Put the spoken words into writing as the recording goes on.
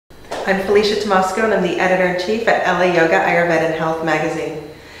I'm Felicia Tomasko, and I'm the editor-in-chief at LA Yoga, Ayurveda and Health magazine.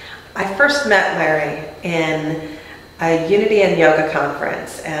 I first met Larry in a Unity and Yoga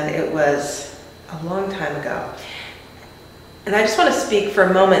conference, and it was a long time ago. And I just want to speak for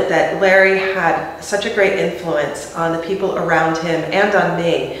a moment that Larry had such a great influence on the people around him and on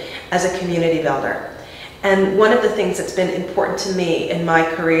me as a community builder. And one of the things that's been important to me in my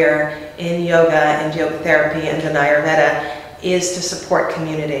career in yoga and yoga therapy and in Ayurveda is to support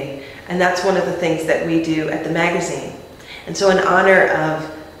community. And that's one of the things that we do at the magazine. And so in honor of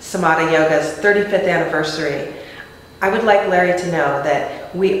Samata Yoga's 35th anniversary, I would like Larry to know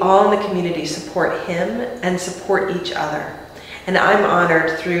that we all in the community support him and support each other. And I'm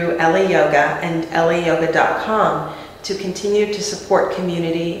honored through LA Yoga and layoga.com to continue to support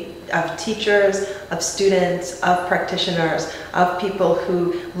community of teachers, of students, of practitioners, of people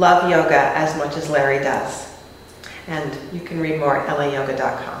who love yoga as much as Larry does. And you can read more at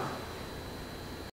layoga.com.